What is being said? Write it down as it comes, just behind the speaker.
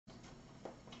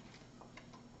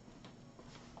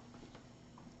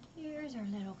Here's our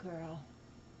little girl.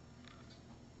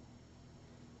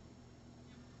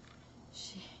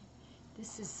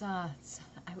 This is,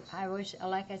 I wish,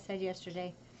 like I said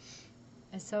yesterday,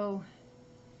 I so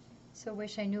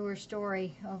wish I knew her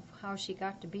story of how she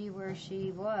got to be where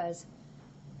she was,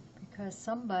 because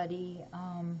somebody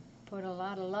put a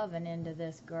lot of loving into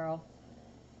this girl.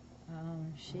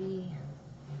 She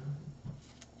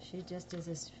just is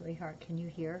a sweetheart. Can you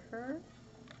hear her?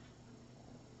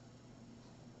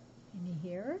 Can you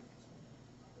hear her?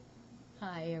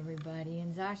 Hi, everybody.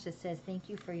 And Zasha says, thank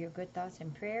you for your good thoughts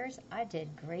and prayers. I did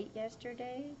great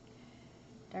yesterday.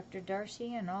 Dr.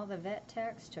 Darcy and all the vet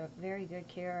techs took very good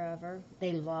care of her.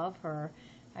 They love her.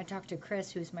 I talked to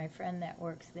Chris, who's my friend that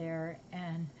works there,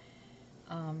 and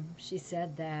she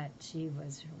said that she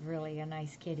was really a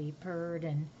nice kitty, purred,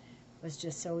 and was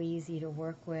just so easy to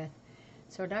work with.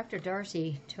 So Dr.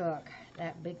 Darcy took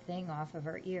that big thing off of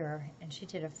her ear, and she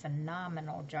did a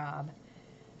phenomenal job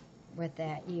with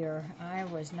that ear. I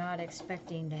was not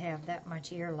expecting to have that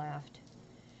much ear left.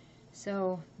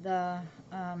 So that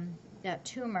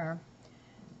tumor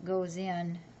goes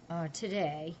in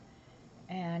today,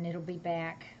 and it'll be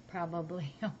back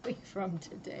probably a week from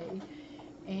today.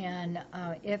 And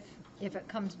if it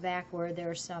comes back where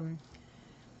there's some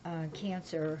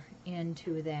cancer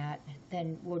into that,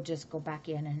 then we'll just go back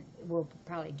in, and we'll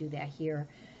probably do that here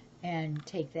and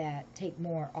take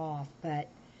more off. But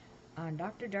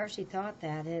Dr. Darcy thought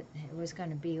that it was going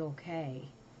to be okay,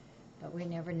 but we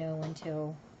never know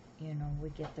until, we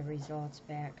get the results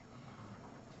back.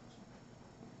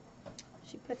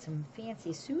 She put some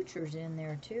fancy sutures in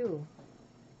there too.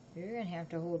 You're going to have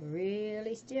to hold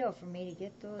really still for me to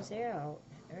get those out.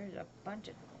 There's a bunch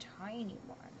of tiny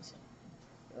ones.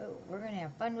 Oh, we're going to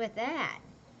have fun with that.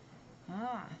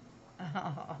 Oh.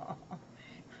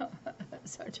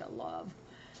 Such a love.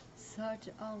 Such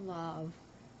a love.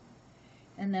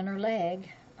 And then her leg,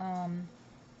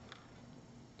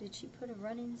 did she put a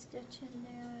running stitch in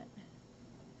that?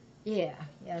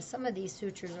 Yeah, some of these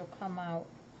sutures will come out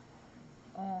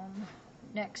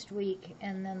next week,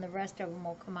 and then the rest of them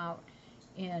will come out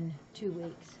in 2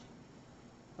 weeks.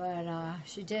 But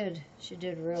she did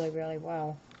really, really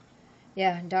well.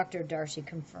 Yeah, and Dr. Darcy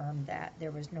confirmed that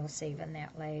there was no saving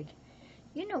that leg.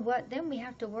 You know what then we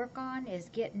have to work on is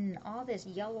getting all this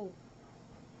yellow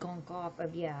gunk off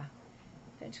of,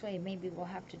 eventually maybe we'll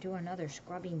have to do another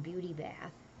scrubbing beauty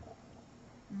bath.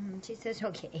 She says,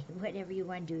 okay, whatever you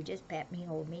want to do, just pat me,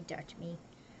 hold me, touch me,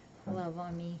 love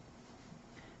on me.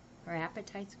 Her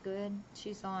appetite's good.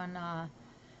 She's on,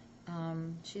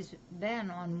 she's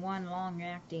been on one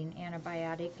long-acting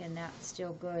antibiotic, and that's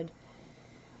still good.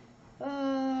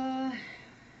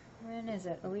 When is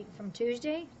it? A week from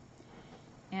Tuesday?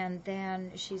 And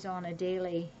then she's on a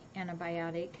daily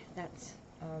antibiotic. That's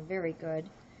very good.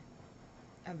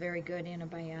 A very good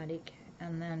antibiotic.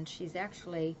 And then she's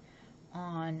actually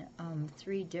on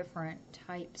 3 different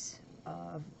types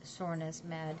of soreness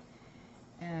med.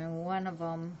 And one of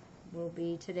them will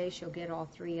be, today she'll get all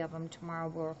 3 of them.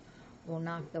 Tomorrow we'll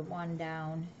knock the one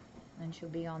down. And she'll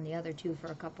be on the other 2 for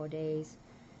a couple of days.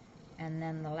 And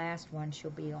then the last one she'll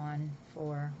be on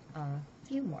for a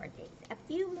few more days. A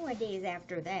few more days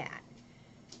after that.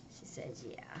 She says,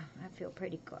 yeah, I feel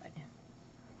pretty good.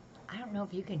 I don't know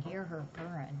if you can hear her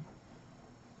purring.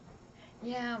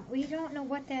 Yeah, we don't know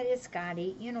what that is,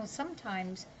 Scotty.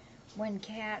 Sometimes when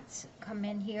cats come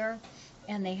in here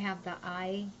and they have the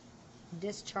eye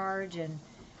discharge and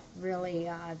really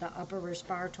the upper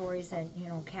respiratories, and,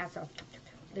 cats will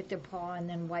lick their paw and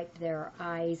then wipe their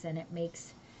eyes, and it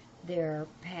makes their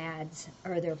pads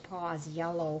or their paws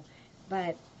yellow.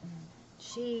 But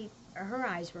her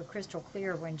eyes were crystal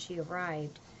clear when she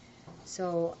arrived,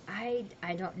 so I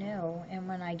don't know. And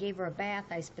when I gave her a bath,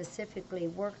 I specifically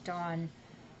worked on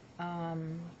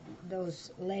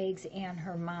those legs and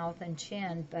her mouth and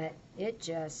chin, but it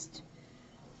just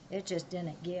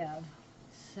didn't give.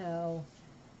 So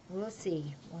we'll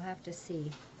see. We'll have to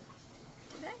see.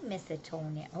 Did I miss a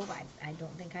toenail? Oh, I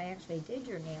don't think I actually did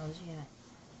your nails yet.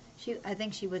 I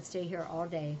think she would stay here all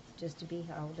day just to be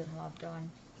held and loved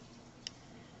on.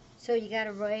 So you got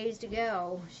a ways to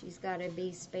go. She's got to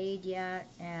be spayed yet,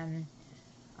 and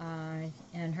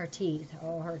her teeth.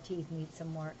 Oh, her teeth need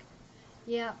some work.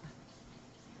 Yep.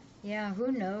 Yeah,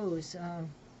 who knows?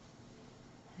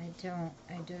 I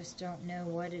just don't know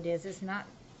what it is. It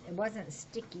wasn't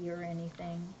sticky or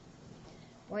anything.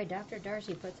 Boy, Dr.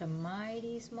 Darcy put some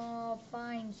mighty small,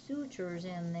 fine sutures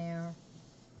in there.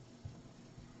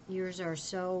 Ears are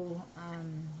so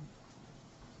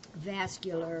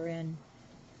vascular, and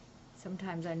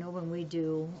sometimes I know when we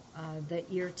do the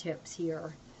ear tips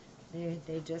here,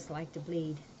 they just like to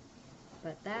bleed.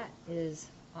 But that is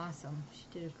awesome.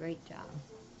 She did a great job.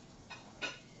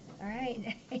 All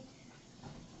right.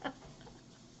 Are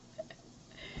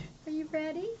you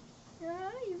ready?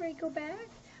 You ready to go back?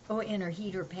 Oh, and her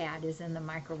heater pad is in the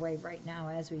microwave right now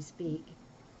as we speak.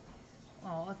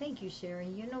 Oh, thank you, Sherry.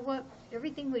 You know what?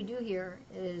 Everything we do here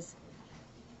is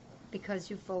because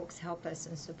you folks help us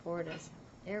and support us.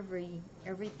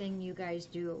 Everything you guys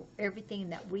do, everything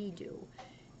that we do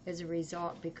is a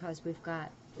result because we've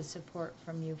got the support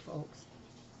from you folks.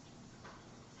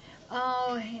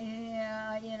 Oh,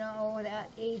 yeah, you know,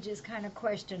 that age is kind of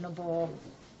questionable.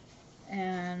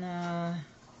 And,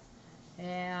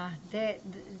 yeah,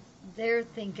 they're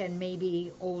thinking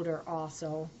maybe older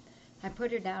also. I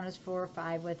put her down as 4 or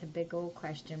 5 with a big old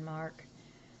question mark.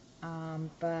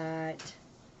 But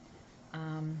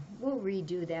we'll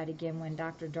redo that again when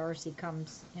Dr. Darcy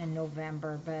comes in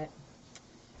November. But,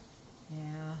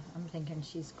 yeah, I'm thinking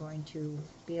she's going to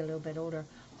be a little bit older.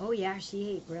 Oh, yeah, she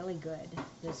ate really good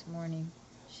this morning.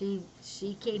 She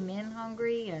came in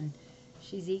hungry, and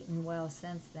she's eaten well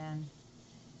since then.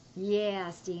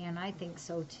 Yes, Dan, I think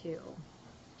so too.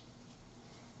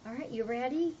 All right, you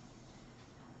ready?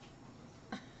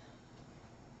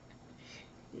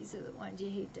 These are the ones you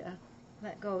hate to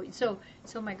let go. So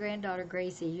my granddaughter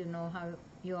Gracie, you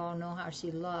all know how she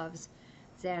loves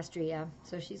Zastria.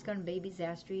 So she's going to baby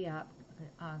Zastria up,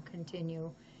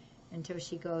 continue until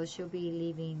she goes. She'll be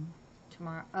leaving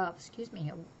tomorrow. A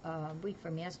week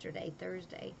from yesterday,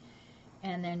 Thursday,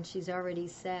 and then she's already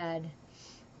said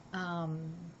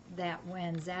that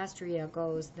when Zastria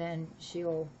goes, then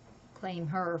she'll claim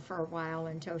her for a while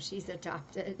until she's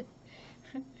adopted.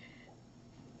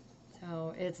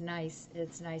 So it's nice.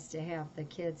 It's nice to have the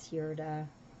kids here to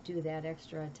do that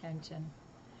extra attention.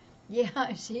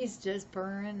 Yeah, she's just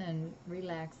purring and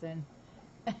relaxing.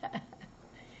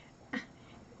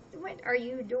 What are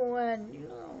you doing, you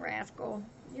little rascal?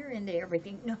 You're into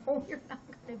everything. No, you're not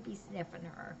going to be sniffing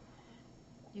her.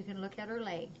 You can look at her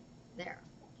leg. There.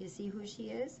 You see who she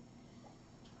is?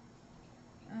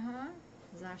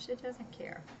 Zasha doesn't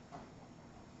care.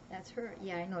 That's her.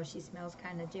 Yeah, I know. She smells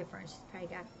kind of different. She's probably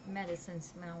got medicine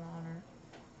smell on her.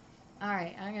 All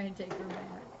right, I'm going to take her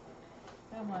back.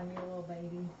 Come on, you little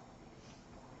baby.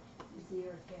 You see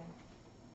her again.